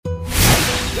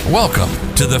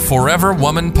Welcome to the Forever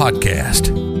Woman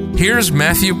Podcast. Here's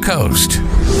Matthew Coast.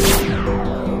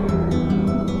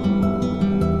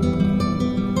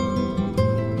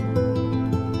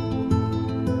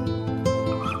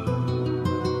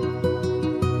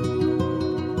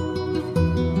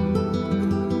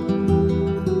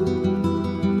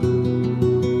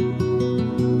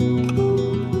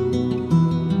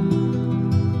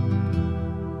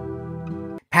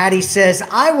 Patty says,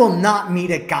 I will not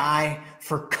meet a guy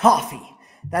for coffee.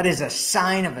 That is a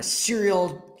sign of a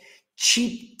serial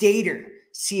cheap dater.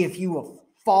 See if you will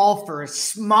fall for a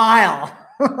smile.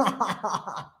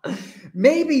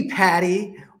 Maybe,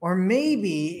 Patty, or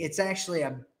maybe it's actually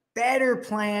a better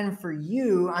plan for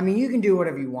you. I mean, you can do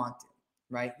whatever you want to,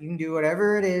 right? You can do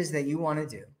whatever it is that you want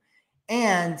to do.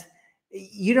 And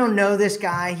you don't know this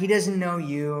guy. He doesn't know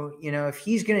you. You know, if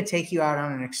he's going to take you out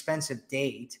on an expensive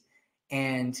date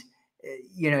and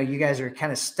you guys are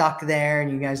kind of stuck there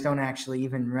and you guys don't actually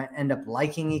even end up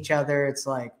liking each other. It's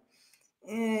like,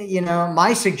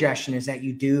 my suggestion is that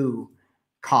you do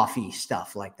coffee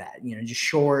stuff like that, just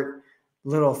short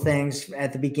little things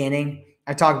at the beginning.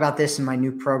 I talk about this in my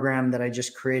new program that I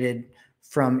just created,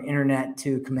 From Internet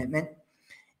to Commitment,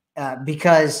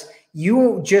 because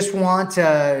you just want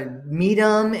to meet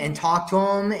him and talk to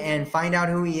him and find out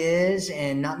who he is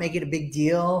and not make it a big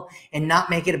deal and not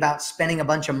make it about spending a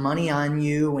bunch of money on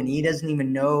you when he doesn't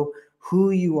even know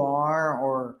who you are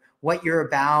or what you're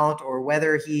about or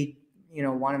whether he,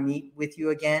 want to meet with you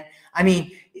again. I mean,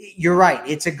 you're right.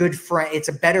 It's a good frame. It's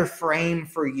a better frame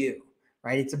for you,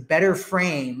 right? It's a better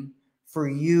frame for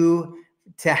you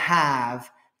to have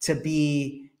to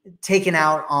be taken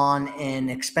out on an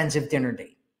expensive dinner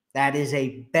date. That is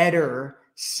a better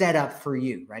setup for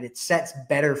you, right? It sets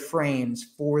better frames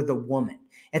for the woman.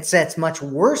 It sets much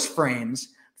worse frames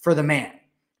for the man,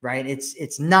 right?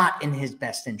 It's not in his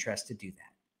best interest to do that.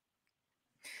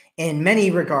 In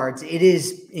many regards, it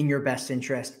is in your best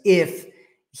interest if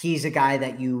he's a guy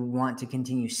that you want to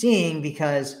continue seeing,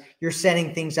 because you're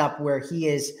setting things up where he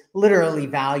is literally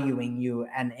valuing you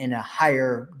and in a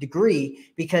higher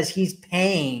degree because he's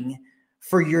paying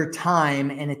for your time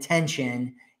and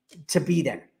attention to be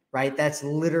there, right? That's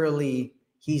literally,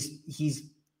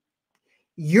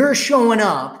 you're showing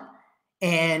up,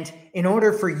 and in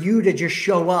order for you to just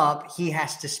show up, he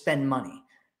has to spend money,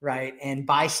 right? And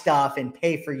buy stuff and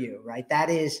pay for you, right? That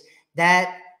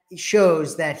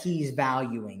shows that he's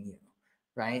valuing you,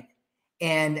 right?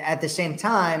 And at the same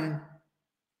time,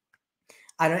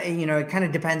 it kind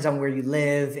of depends on where you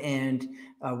live and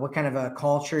what kind of a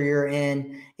culture you're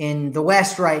in. In the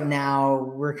West right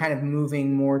now, we're kind of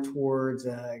moving more towards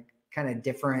a kind of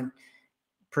different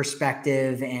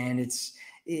perspective. And it's,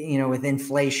 with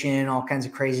inflation, all kinds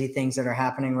of crazy things that are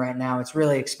happening right now, it's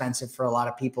really expensive for a lot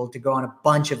of people to go on a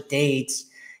bunch of dates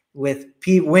with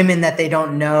women that they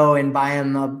don't know and buy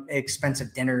them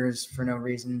expensive dinners for no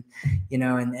reason,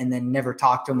 and then never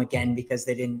talk to them again because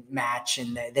they didn't match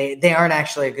and they aren't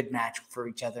actually a good match for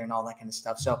each other and all that kind of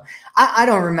stuff. So I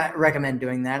don't recommend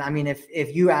doing that. I mean,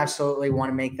 if you absolutely want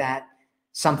to make that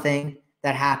something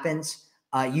that happens,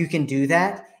 you can do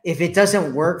that. If it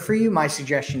doesn't work for you, my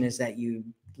suggestion is that you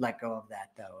let go of that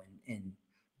though, and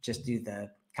just do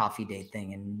the coffee date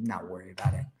thing and not worry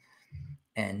about it,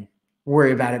 and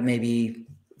worry about it maybe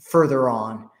further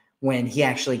on when he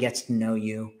actually gets to know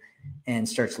you and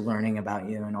starts learning about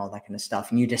you and all that kind of stuff.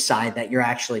 And you decide that you're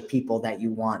actually people that you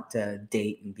want to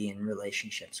date and be in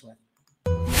relationships with.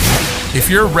 If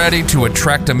you're ready to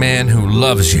attract a man who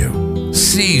loves you,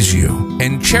 sees you,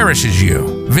 and cherishes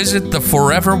you, visit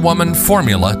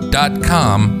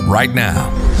theforeverwomanformula.com right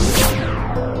now.